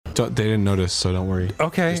They didn't notice, so don't worry.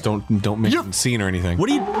 Okay. Just don't make a scene or anything. What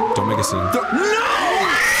are you? Don't make a scene. No!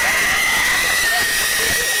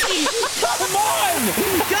 Come on,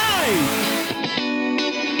 guys!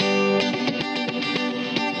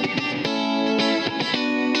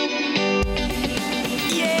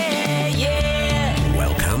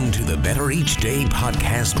 Welcome to the Better Each Day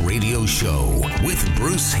podcast radio show with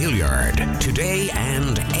Bruce Hilliard. Today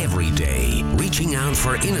and every day, reaching out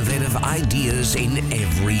for innovative ideas in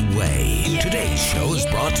every way. Today's show is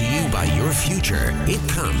brought to you by your future. It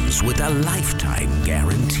comes with a lifetime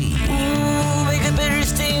guarantee. Ooh, make it better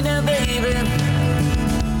stay now, baby.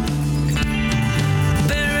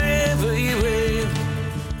 Better every way.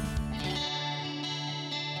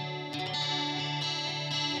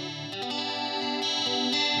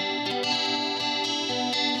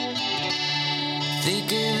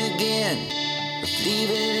 Thinking again of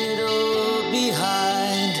leaving it all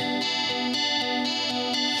behind.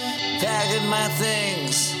 Packing my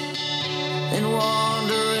things and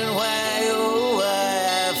wondering why, oh,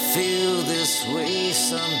 why I feel this way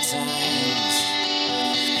sometimes.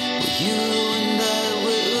 But you and I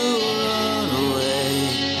will run away,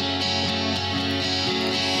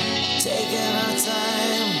 taking our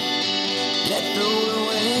time, let the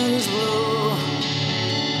winds blow.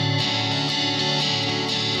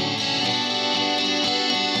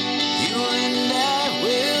 You and I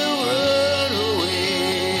will run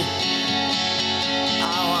away. I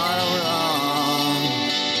wanna run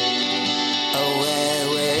away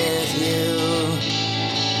with you.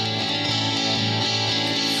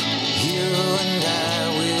 You and I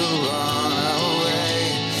will run away,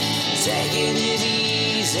 taking it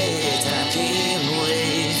easy, time can't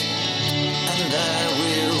wait. And I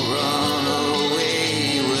will run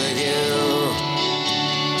away with you.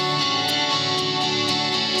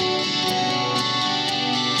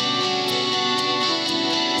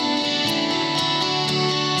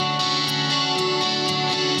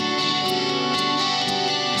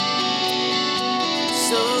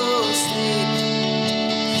 So sleep,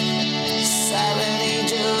 silent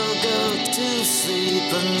angel, go to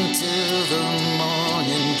sleep until the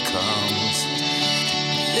morning comes.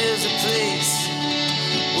 There's a place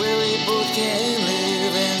where we both can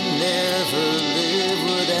live and never live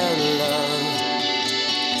without love.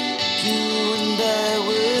 You and I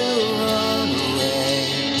will run away,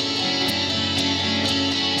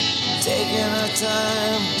 taking our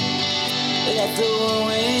time, let the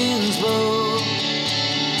winds blow.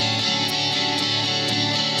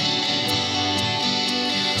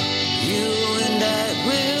 You and I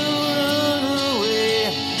will run away.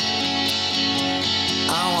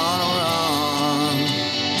 I wanna run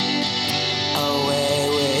away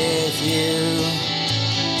with you.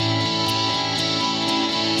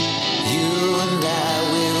 You and I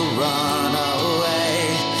will run away,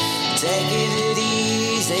 taking it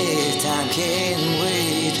easy, time can't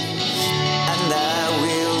wait. And I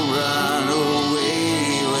will run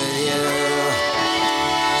away with you.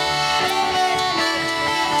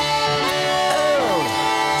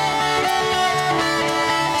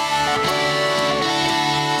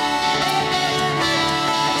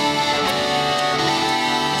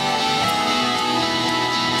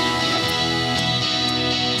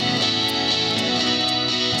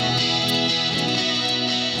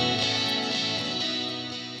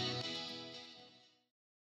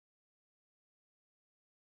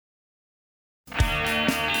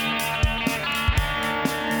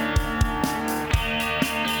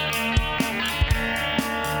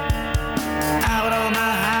 Out on the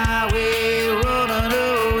highway, running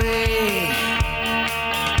away.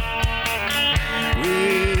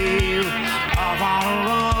 We're off on a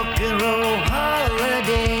rock and roll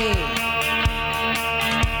holiday.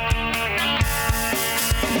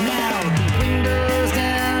 Now the windows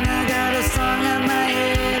down, I got a song in my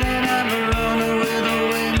head, and I'm running with the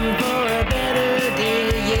wind for a better day.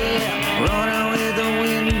 Yeah, running with the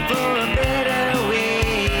wind for a better way.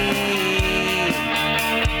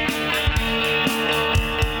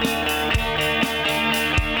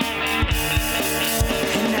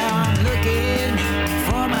 And now I'm looking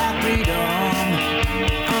for my freedom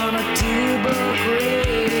on a two-book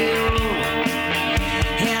radio.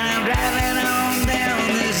 And I'm driving on down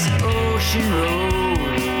this ocean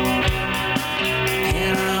road.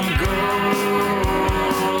 And I'm going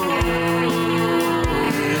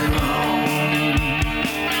home.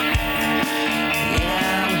 Yeah,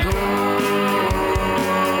 I'm going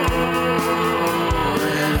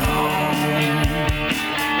home.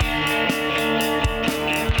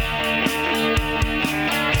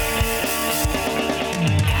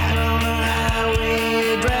 Out on the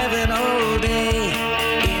highway, driving all day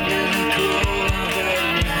into the cold of the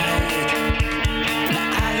night.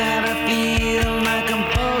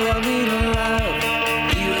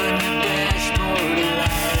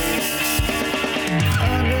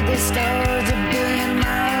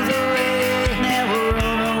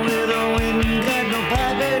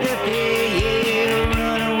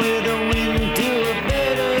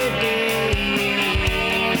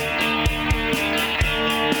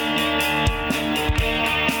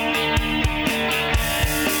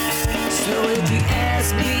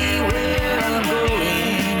 ask me where I'm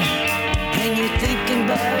going, and you're thinking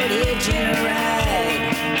about hitching a ride,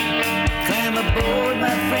 climb aboard,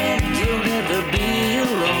 my friend, you'll never be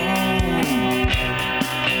alone.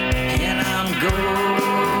 And I'm going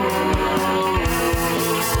home.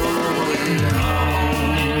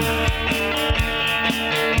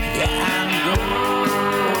 Yeah, I'm going home.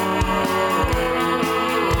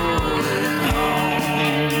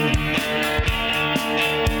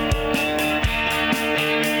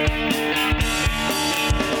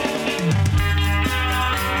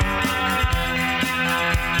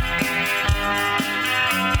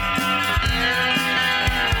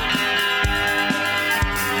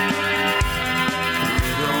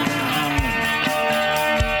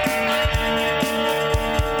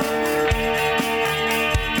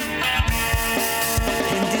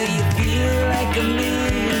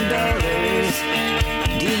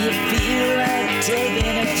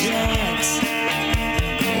 Taking a chance.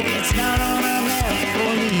 It's not on a map,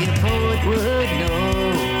 only a poet would know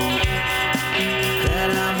that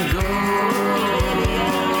I'm going home.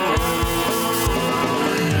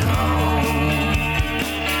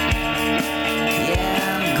 Yeah,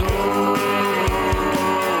 I'm going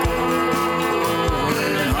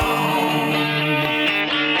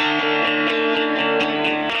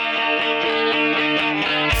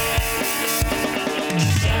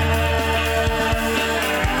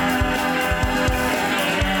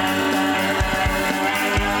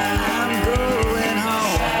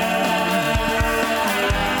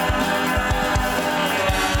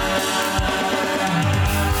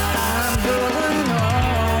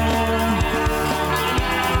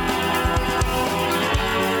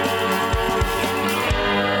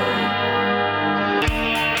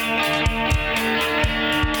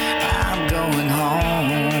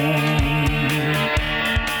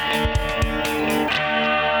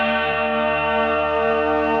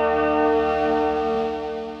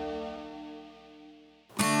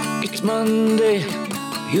Monday,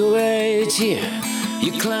 you're right here.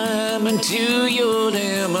 You climb into your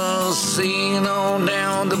limousine on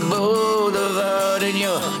down the boulevard, and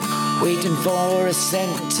you're waiting for a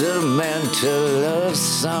sentimental love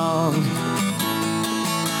song.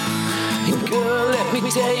 And girl, let me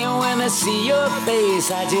tell you, when I see your face,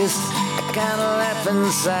 I kinda laugh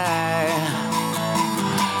inside.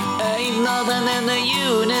 Ain't nothing in the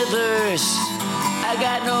universe, I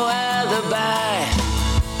got no alibi.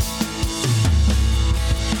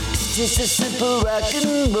 Just a simple rock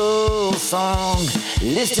and roll song.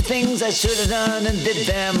 List of things I should have done and did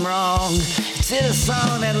them wrong. It's a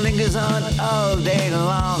song that lingers on all day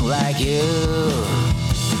long, like you,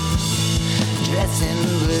 dressed in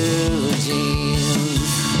blue jeans.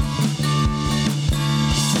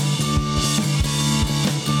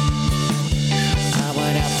 I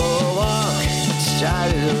went out for a walk, it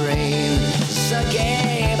started to rain. The sun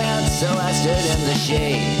came out, so I stood in the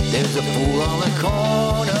shade. There's a fool on the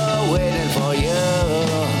corner waiting for you.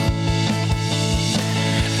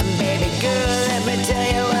 And baby girl, let me tell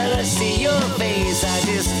you, when I see your face, I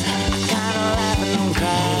kinda laugh and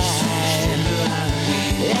cry.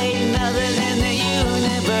 Ain't nothing in the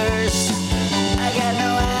universe, I got no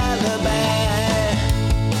alibi.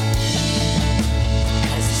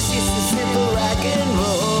 'Cause it's just a simple rock and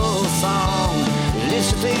roll song. List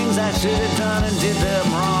of things I should have done and did them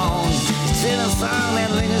wrong. It's in a song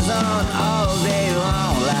that lingers on all day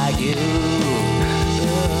long, like you.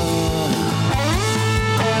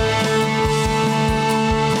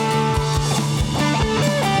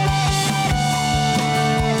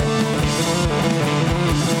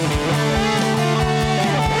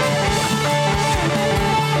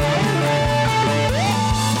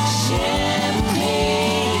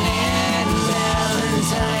 Champagne and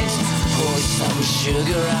Valentine's, pour some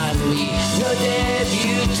sugar on me. No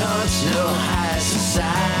debutantes, no high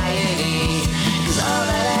society. 'Cause all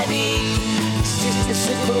that I need is just a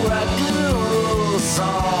simple rock and roll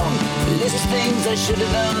song. A list of things I should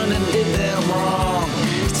have done and did them wrong.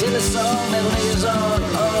 It's in a song that lives on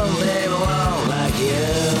all day long, like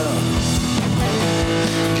you,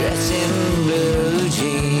 dressed in blue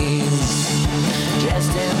jeans,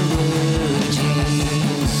 dressed in blue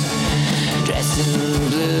jeans, dressed in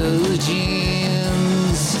blue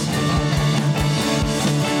jeans.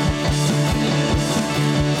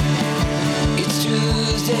 It's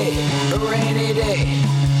Tuesday, a rainy day.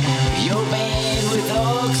 You're bad with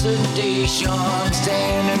oxidation,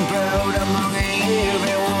 standing proud among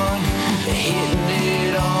everyone, hitting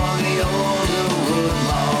it on the old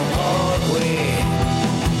Woodlawn Parkway.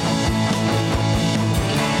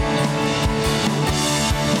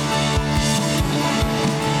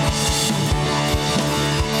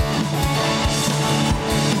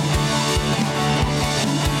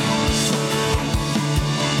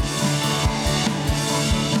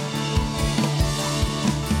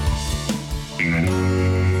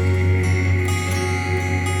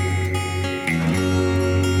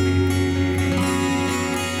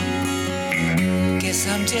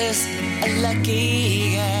 just a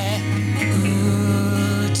lucky guy.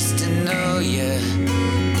 Ooh, just to know you.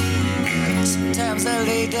 Sometimes I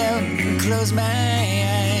lay down and close my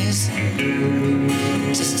eyes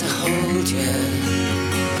just to hold you.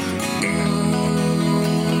 Ooh,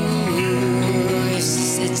 if she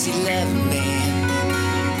said she loved me.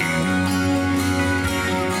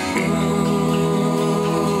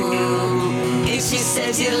 Ooh, if she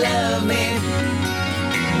said you love me.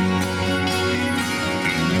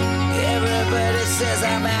 Everybody says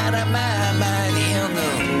I'm out of my mind. Hell no,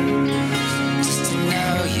 just to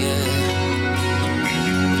know you.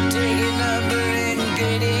 Take a number and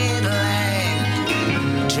get in line.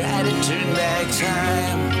 Try to turn back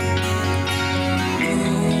time. Ooh,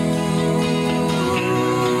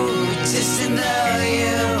 just to know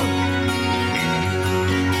you.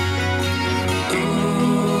 Ooh,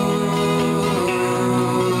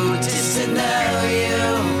 just to know you.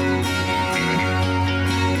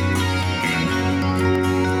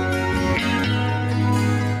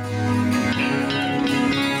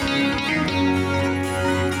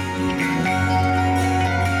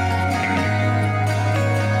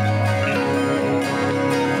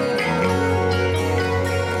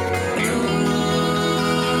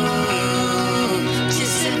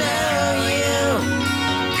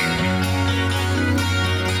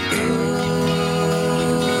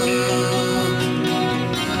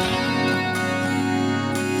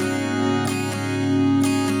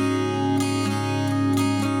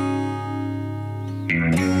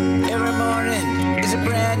 Every morning is a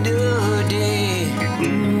brand new day.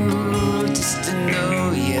 Ooh, just to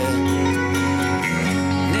know you.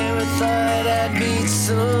 Never thought I'd meet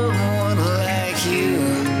someone like you.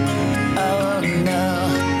 Oh no.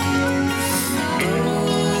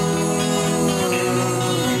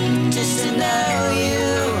 Ooh, just to know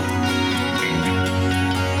you.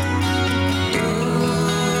 Ooh,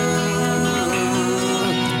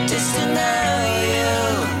 just to know you.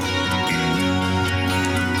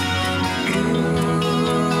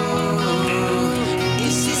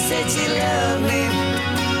 If she said she loved me.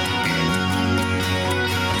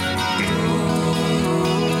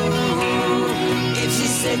 Ooh, if she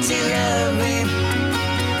said she loved me.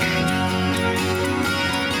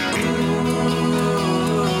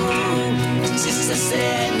 Ooh, just to say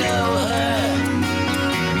I know her.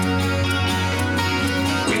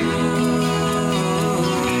 Ooh,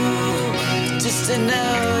 just to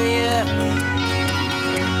know you.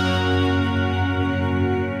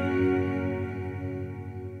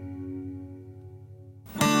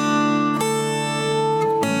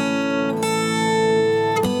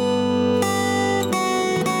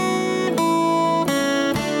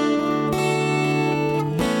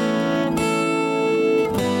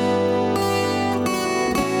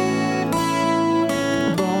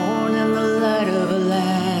 Born in the light of a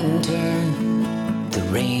lantern, the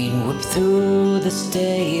rain whipped through the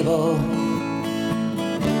stable.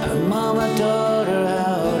 Her mama taught her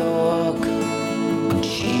how to walk, and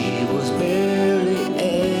she was barely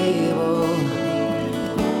able.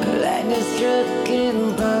 Lightning struck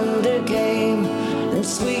and thunder came, and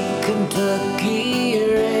sweet Kentucky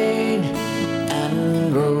rain,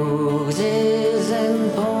 and roses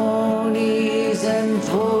and ponies and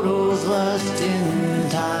photos lost in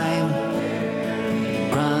time.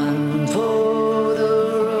 Run for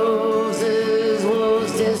the roses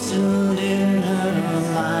was destined in her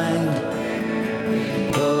mind.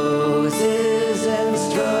 Roses and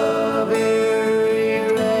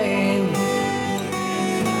strawberry rain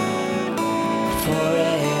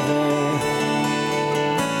forever.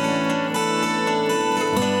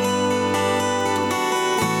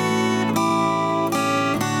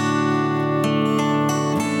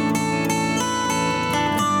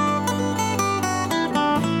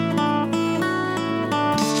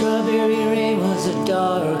 Strawberry rain was a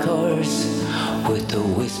dark horse with a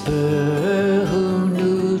whisperer who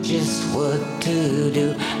knew just what to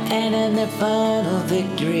do. And in their final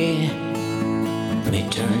victory, may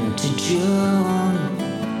turn to June.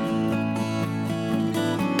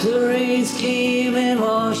 The rains came and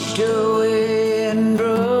washed away, and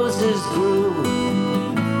roses grew.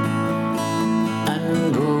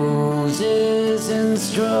 And roses and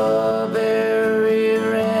strawberry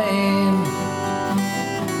rain.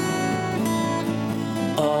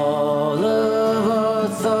 All of our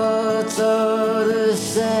thoughts are the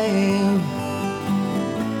same.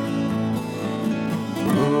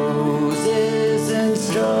 Roses and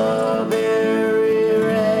strawberry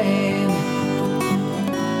rain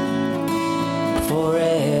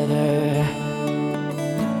forever.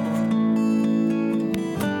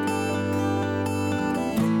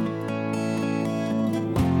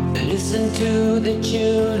 Listen to the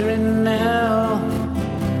children now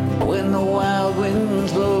when the wild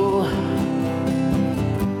winds blow,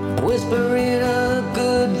 whispering a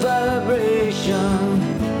good vibration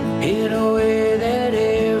in a way that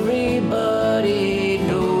everybody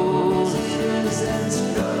knows. And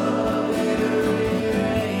strawberry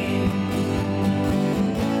rain.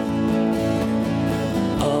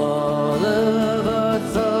 All of our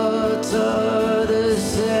thoughts are the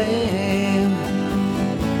same,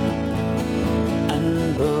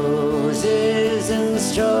 and roses and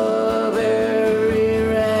strawberry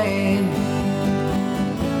rain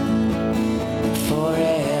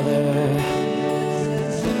forever.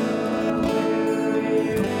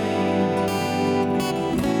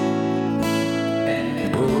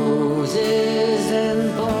 Roses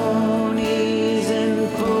and ponies and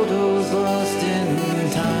photos lost in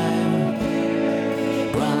time.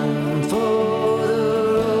 Run for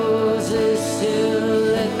the roses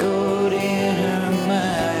still echoed in her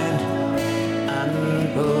mind.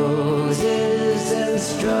 And roses and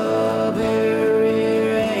strawberry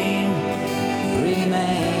rain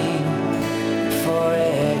remain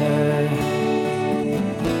forever.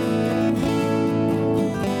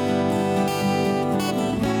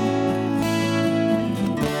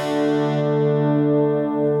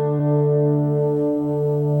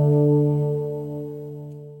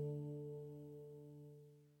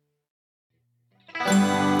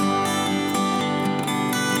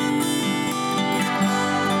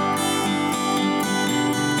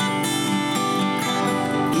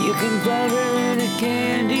 You can find her in a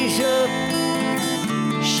candy shop.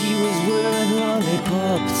 She was wearing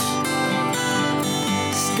lollipops.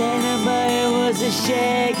 Standing by her was a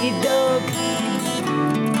shaggy dog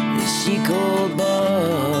she called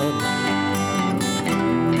Bob.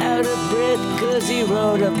 Out of breath 'cause he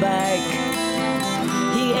rode a bike.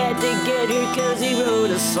 He had to get her 'cause he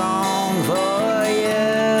wrote a song for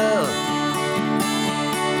you.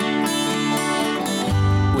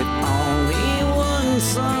 With only one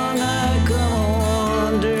song I come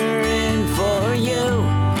wandering for you,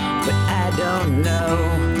 but I don't know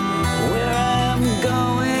where I'm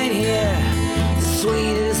going here. The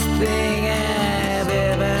sweetest thing I've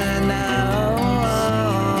ever known.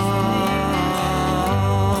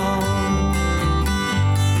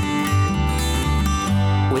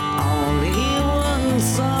 With only one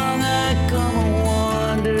song I come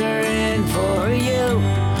wandering for you,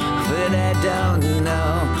 but I don't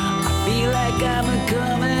know. I feel like I'm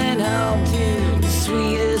coming home to the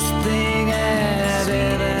sweetest thing I've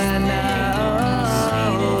ever known.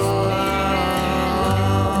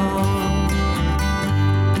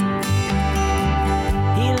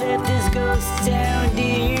 He left his ghost town,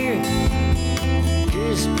 dear,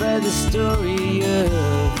 cursed by the story of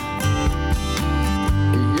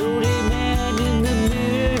a loaded man in the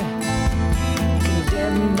mirror,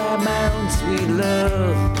 condemned by my own sweet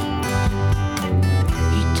love.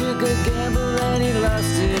 He took a gamble and he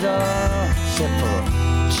lost it all, except for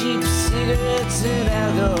cheap cigarettes and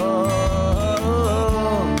alcohol.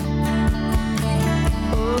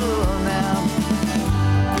 Oh, now,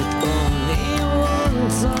 with only one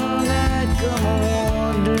song I come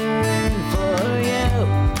wandering for you,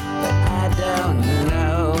 but I don't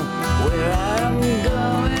know where I'm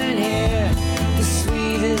going here. The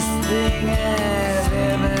sweetest thing I've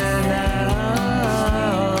ever known.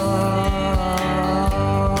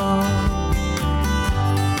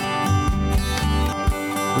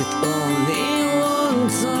 With only one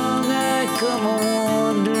song I come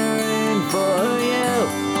wandering for you,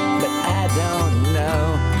 but I don't know.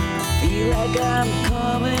 Feel like I'm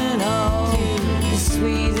coming home. The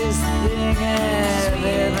sweetest thing I've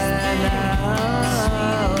ever known.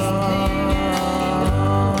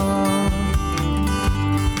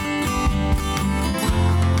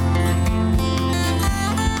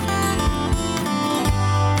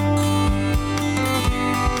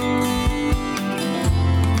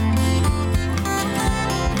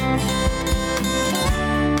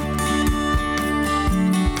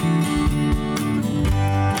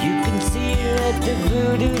 You can see her at the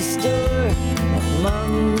voodoo store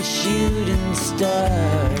among the shooting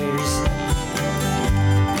stars.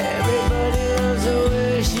 Everybody loves the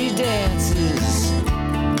way she dances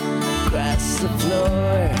across the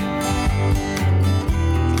floor.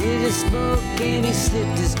 He did a smoke and he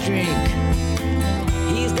sipped his drink.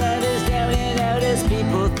 He's not as down and out as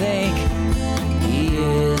people think he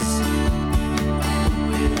is.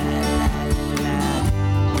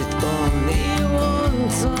 With only one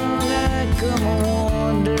song I come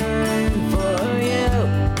wandering for you,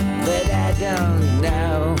 but I don't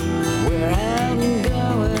know where I'm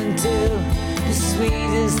going to. The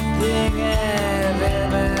sweetest thing I've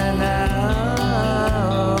ever known.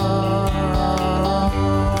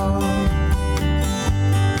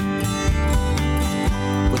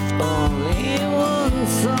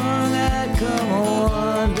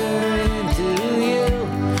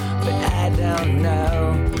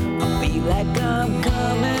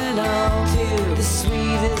 holding on to the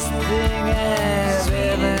sweetest thing I've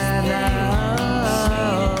ever known.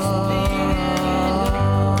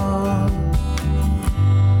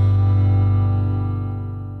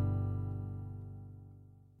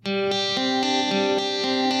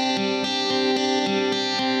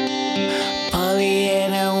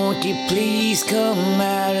 Pollyanna, won't you please come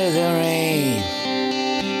out of the rain?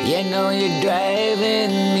 You know you're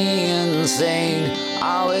driving me insane.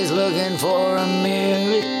 Always looking for a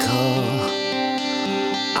miracle.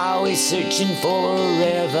 Always searching for a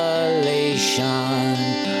revelation.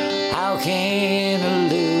 How can a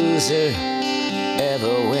loser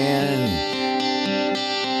ever win?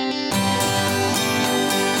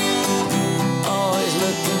 Always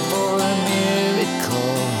looking for a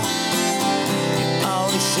miracle.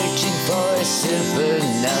 Always searching for a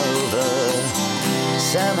supernova.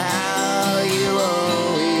 Somehow you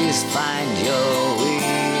always find your way.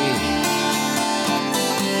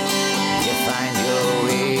 You find your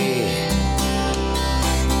way.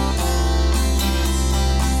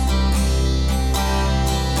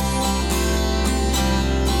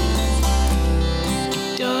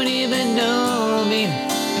 You don't even know me,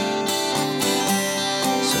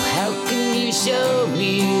 so how can you show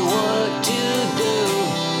me what to do?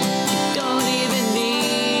 You don't even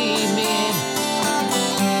need me,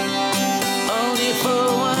 only for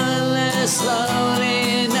one last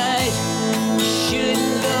lonely night. You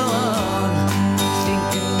shouldn't go on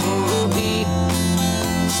thinking we'll be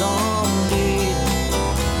someday.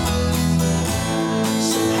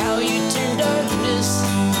 Somehow you turn darkness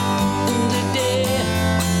into day,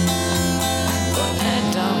 but I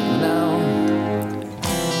don't know.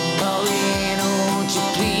 Paulina, won't you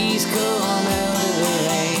please come out of the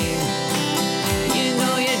rain? You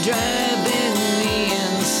know you're driving me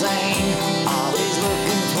insane. Always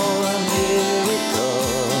looking for a miracle.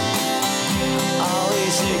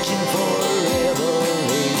 Always searching for a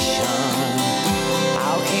revelation.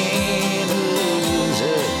 How can a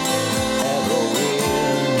loser ever win?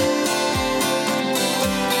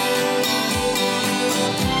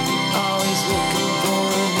 Always looking for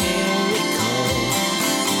a miracle.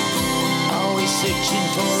 Always searching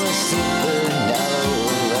for a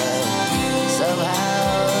supernova.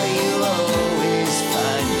 Somehow you always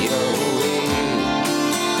find your way.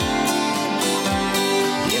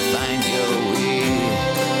 You find your way.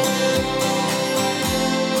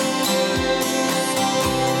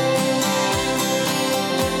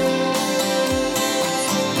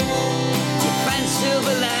 You find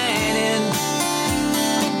silver lining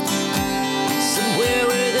somewhere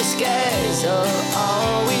where the skies are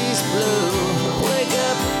always blue. Wake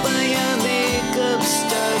up when your makeup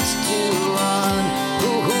starts to run.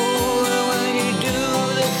 Ooh, when you do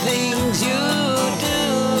the things you do,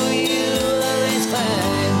 you'll always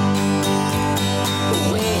find a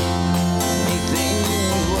way to make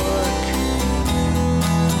things work.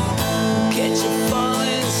 Catch a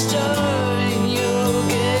falling star and you'll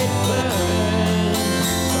get burned.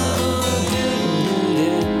 Oh,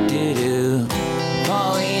 do-do-do-do-do.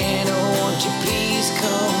 Pollyanna, won't you please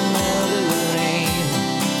come out of the rain?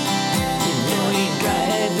 You know you're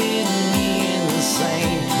driving me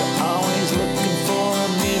insane. You're always looking for a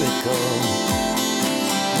miracle.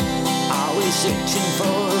 Always searching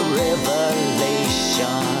for a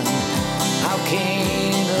revelation. How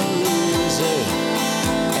can a loser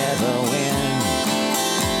ever win?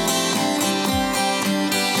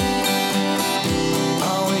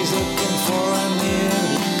 Always looking for a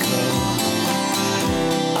miracle.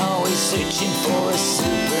 Always searching for a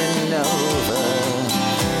supernova.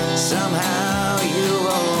 Somehow you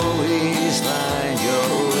always find your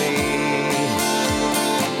way.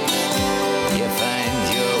 You find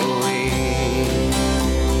your way.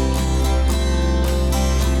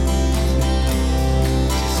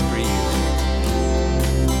 Just breathe.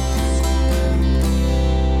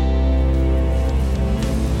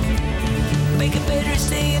 Make it better,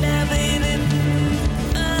 stay now, baby.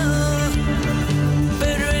 Oh,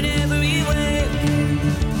 better in every way.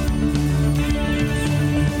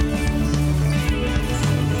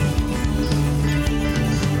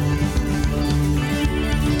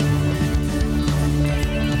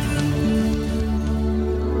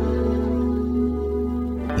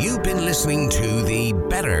 You've been listening to the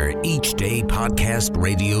Better Each Day podcast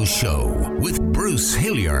radio show with Bruce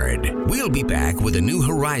Hilliard. We'll be back with a new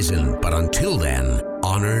horizon, but until then,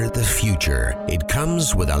 honor the future. It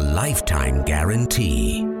comes with a lifetime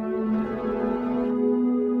guarantee.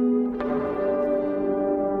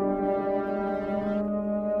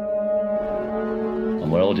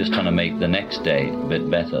 And we're all just trying to make the next day a bit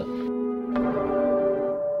better.